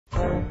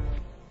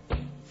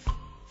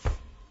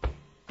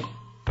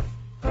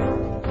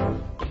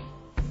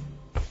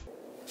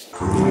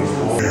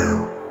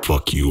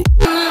Fuck you.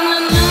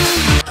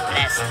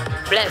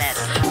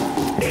 Blessed.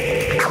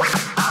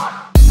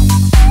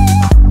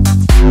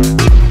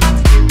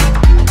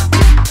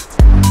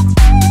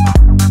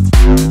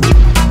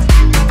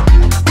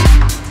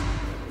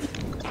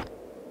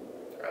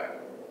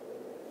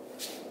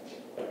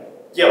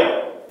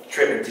 Yo,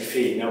 Trippin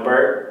TV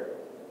number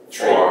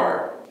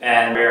 4.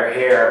 And we're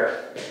here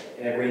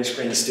in a green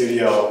screen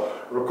studio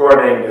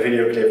recording the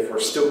video clip for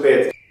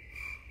Stupid.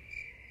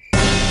 1,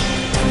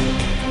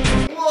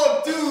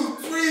 2,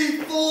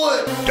 3,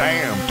 4.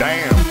 Damn.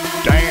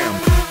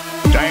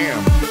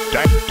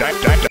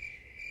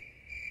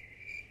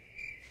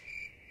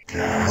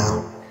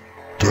 Ja,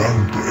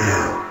 dan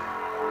der.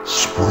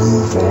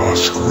 Sprove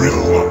was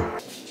grillen.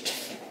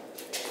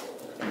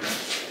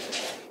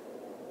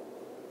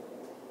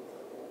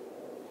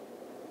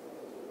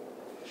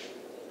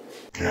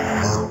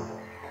 Ja,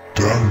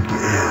 dan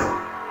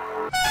der.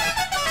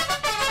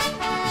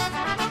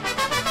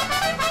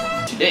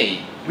 Today,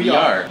 we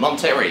are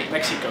Monterrey,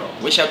 Mexico.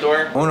 Wish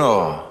Outdoor. 1,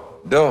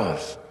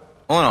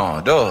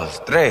 2,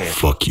 3.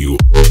 Fuck you.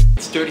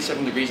 It's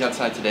 37 degrees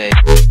outside today.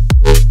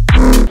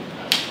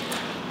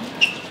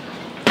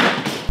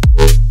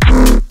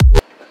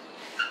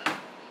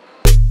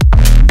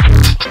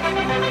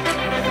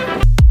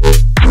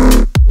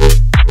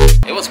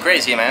 It was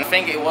crazy, man. I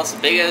think it was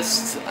the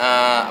biggest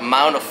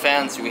amount of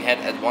fans we had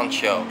at one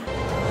show.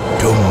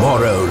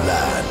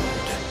 Tomorrowland.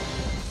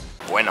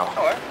 Bueno.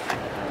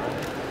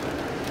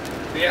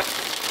 Yeah.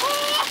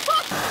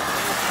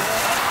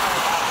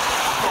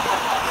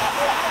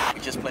 We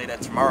just played at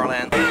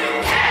Tomorrowland.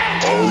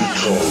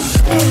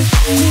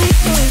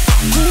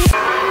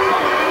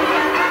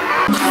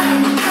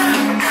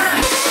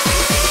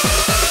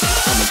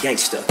 I'm a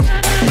gangster.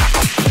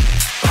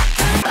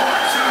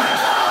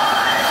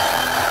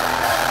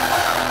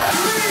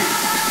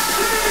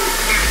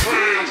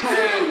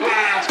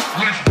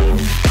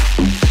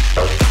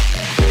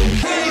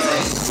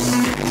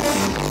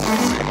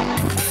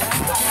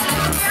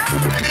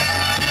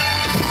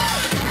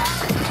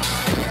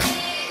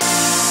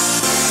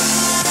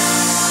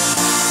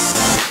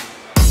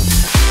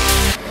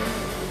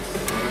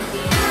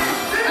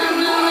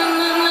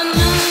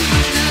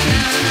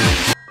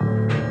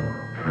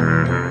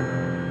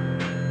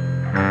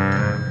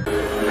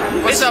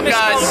 What's up,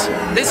 guys?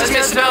 This is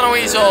Mr.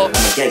 Wezol. I'm a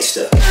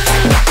gangster.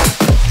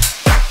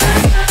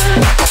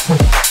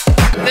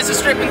 This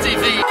is Trippin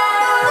TV.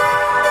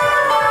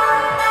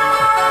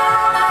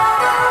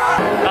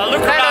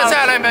 Look around.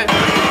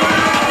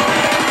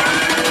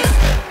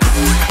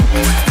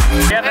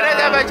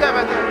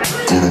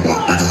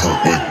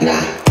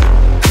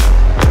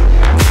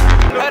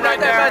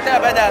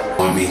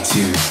 Want me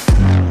too.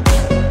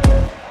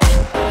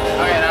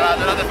 Okay,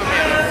 another from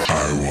here. I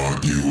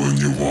want you and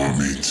you want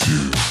me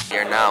too. We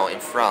are now in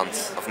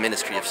front of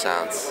Ministry of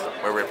Sounds,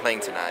 where we're playing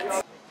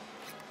tonight.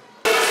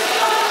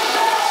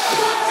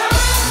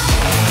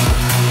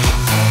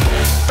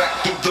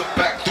 Back to the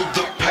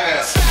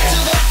past.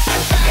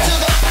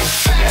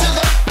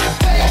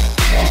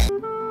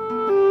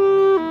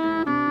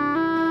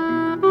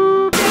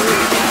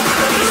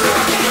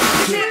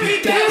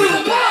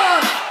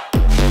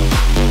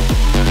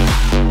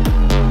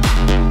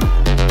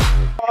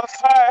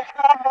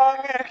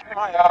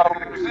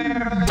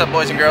 What's up,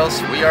 boys and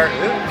girls? We are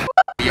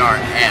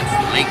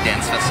at Lake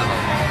Dance Festival.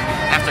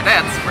 After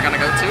that, we're gonna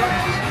go to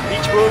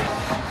Beach Boom.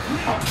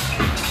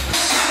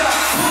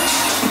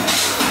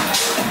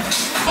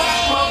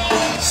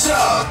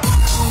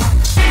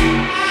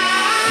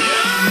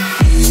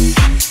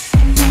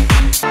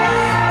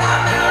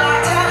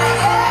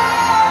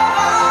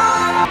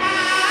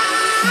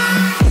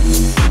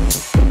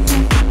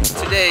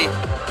 today,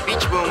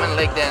 Beach Boom and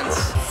Lake Dance.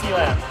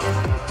 Sealand.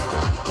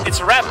 It's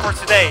a wrap for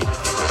today.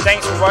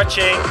 Thanks for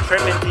watching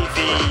Trippin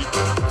TV.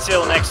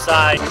 Till next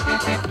time.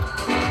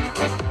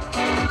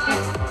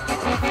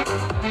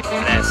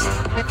 Blessed.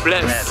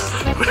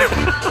 Blessed. Blessed.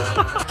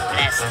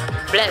 Blessed.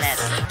 Blessed.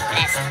 Blessed.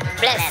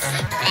 Blessed.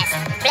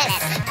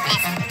 Blessed.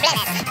 Blessed.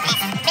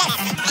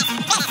 Blessed.